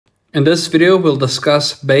In this video, we'll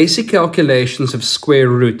discuss basic calculations of square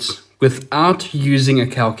roots without using a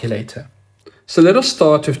calculator. So let us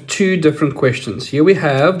start with two different questions. Here we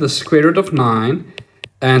have the square root of 9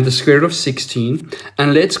 and the square root of 16.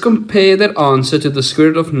 And let's compare that answer to the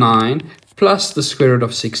square root of 9 plus the square root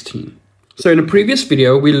of 16. So in a previous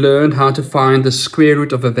video, we learned how to find the square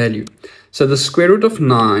root of a value. So the square root of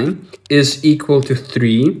 9 is equal to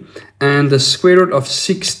 3, and the square root of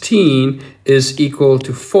 16 is equal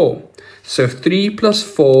to 4. So 3 plus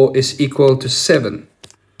 4 is equal to 7.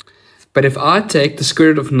 But if I take the square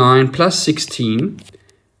root of 9 plus 16,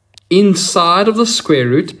 inside of the square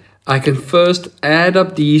root, I can first add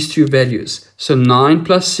up these two values. So 9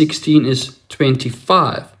 plus 16 is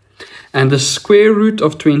 25. And the square root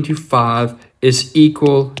of 25 is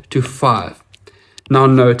equal to 5. Now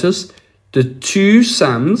notice, the two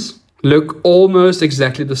sums look almost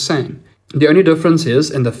exactly the same. The only difference is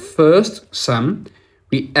in the first sum,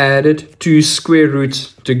 we added two square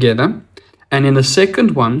roots together. And in the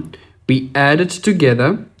second one, we added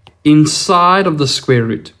together inside of the square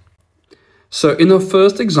root. So in our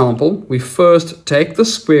first example, we first take the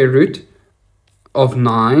square root of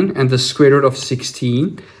 9 and the square root of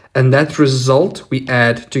 16. And that result we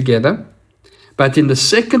add together. But in the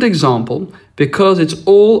second example, because it's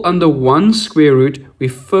all under one square root, we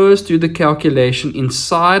first do the calculation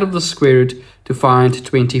inside of the square root to find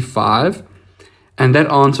 25. And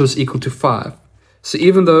that answer is equal to 5. So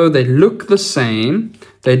even though they look the same,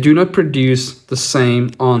 they do not produce the same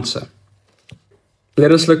answer.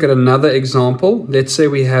 Let us look at another example. Let's say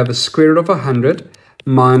we have a square root of 100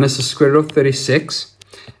 minus a square root of 36.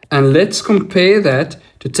 And let's compare that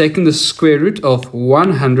to taking the square root of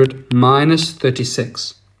 100 minus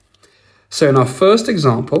 36. So in our first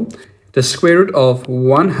example, the square root of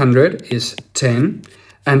 100 is 10,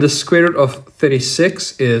 and the square root of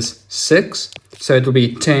 36 is 6. So it will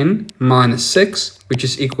be 10 minus 6, which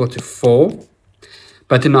is equal to 4.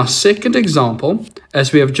 But in our second example,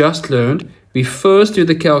 as we have just learned, we first do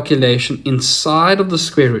the calculation inside of the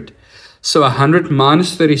square root. So 100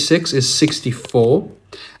 minus 36 is 64.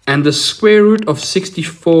 And the square root of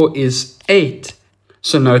 64 is 8.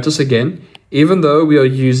 So notice again, even though we are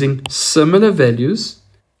using similar values,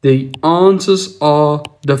 the answers are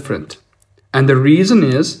different. And the reason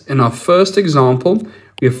is, in our first example,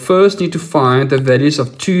 we first need to find the values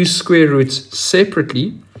of two square roots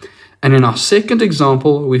separately. And in our second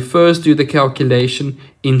example, we first do the calculation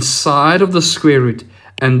inside of the square root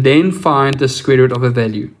and then find the square root of a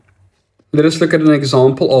value. Let us look at an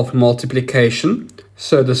example of multiplication.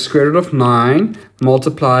 So the square root of 9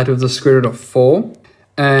 multiplied with the square root of 4.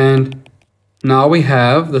 And now we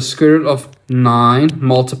have the square root of 9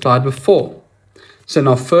 multiplied with 4. So in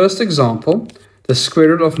our first example, the square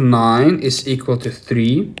root of 9 is equal to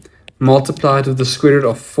 3 multiplied with the square root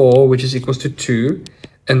of 4, which is equal to 2.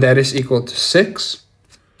 And that is equal to 6.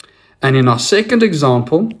 And in our second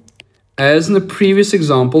example, as in the previous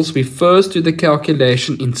examples, we first do the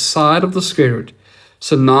calculation inside of the square root.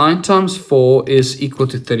 So 9 times 4 is equal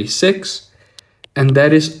to 36, and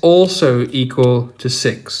that is also equal to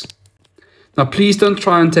 6. Now please don't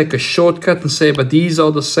try and take a shortcut and say, but these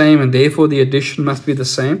are the same and therefore the addition must be the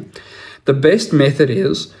same. The best method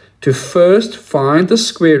is to first find the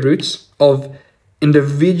square roots of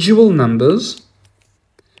individual numbers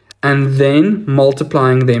and then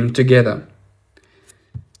multiplying them together.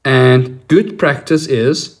 And good practice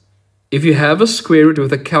is, if you have a square root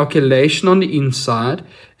with a calculation on the inside,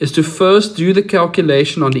 is to first do the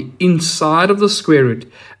calculation on the inside of the square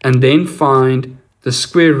root and then find the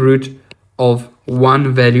square root of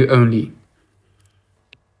one value only.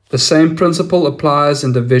 The same principle applies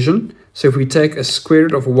in division. So if we take a square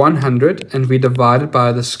root of 100 and we divide it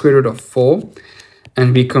by the square root of 4,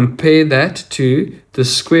 and we compare that to the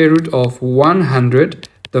square root of 100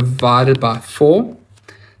 divided by 4.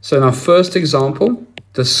 So in our first example,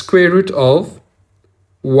 the square root of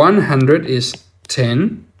 100 is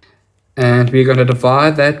 10. And we're going to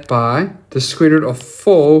divide that by the square root of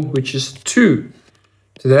 4, which is 2.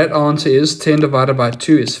 So that answer is 10 divided by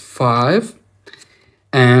 2 is 5.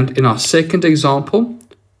 And in our second example,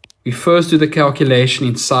 we first do the calculation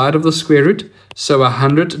inside of the square root. So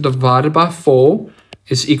 100 divided by 4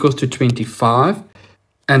 is equal to 25.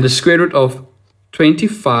 And the square root of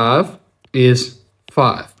 25 is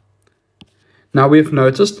 5. Now we've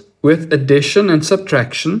noticed with addition and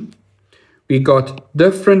subtraction, we got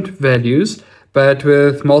different values, but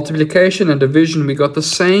with multiplication and division, we got the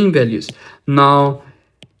same values. Now,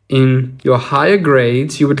 in your higher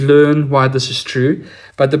grades, you would learn why this is true,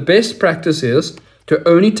 but the best practice is to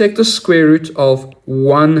only take the square root of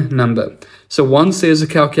one number. So once there's a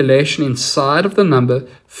calculation inside of the number,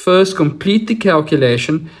 first complete the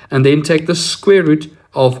calculation and then take the square root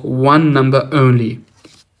of one number only.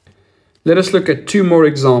 Let us look at two more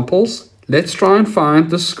examples. Let's try and find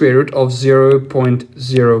the square root of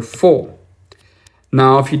 0.04.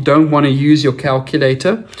 Now, if you don't want to use your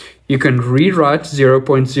calculator, you can rewrite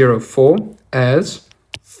 0.04 as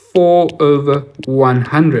 4 over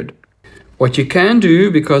 100. What you can do,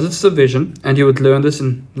 because it's division, and you would learn this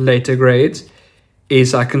in later grades,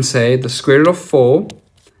 is I can say the square root of 4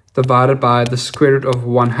 divided by the square root of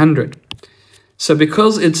 100. So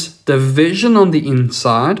because it's division on the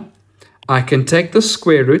inside, I can take the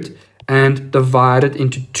square root and divide it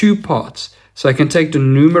into two parts. So I can take the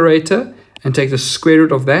numerator and take the square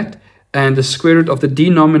root of that and the square root of the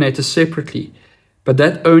denominator separately. But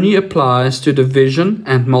that only applies to division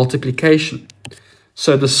and multiplication.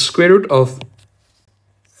 So the square root of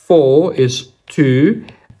 4 is 2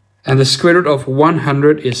 and the square root of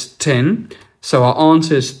 100 is 10. So our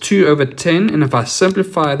answer is 2 over 10, and if I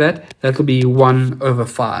simplify that, that will be 1 over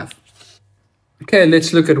 5. Okay,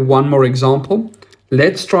 let's look at one more example.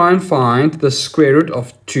 Let's try and find the square root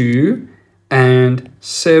of 2 and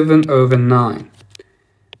 7 over 9.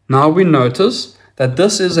 Now we notice that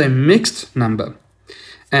this is a mixed number,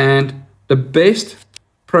 and the best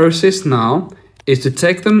process now is to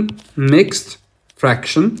take the mixed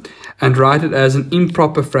fraction and write it as an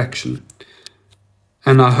improper fraction.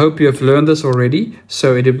 And I hope you have learned this already.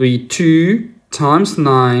 So it will be 2 times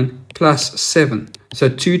 9 plus 7. So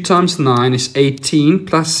 2 times 9 is 18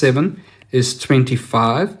 plus 7 is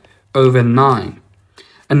 25 over 9.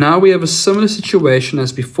 And now we have a similar situation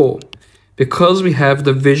as before. Because we have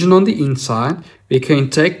division on the inside, we can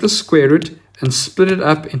take the square root and split it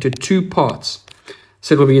up into two parts.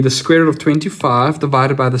 So it will be the square root of 25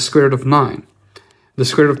 divided by the square root of 9. The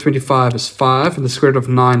square root of 25 is 5 and the square root of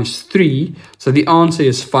 9 is 3. So the answer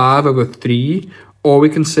is 5 over 3, or we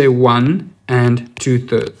can say 1 and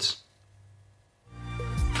 2/3.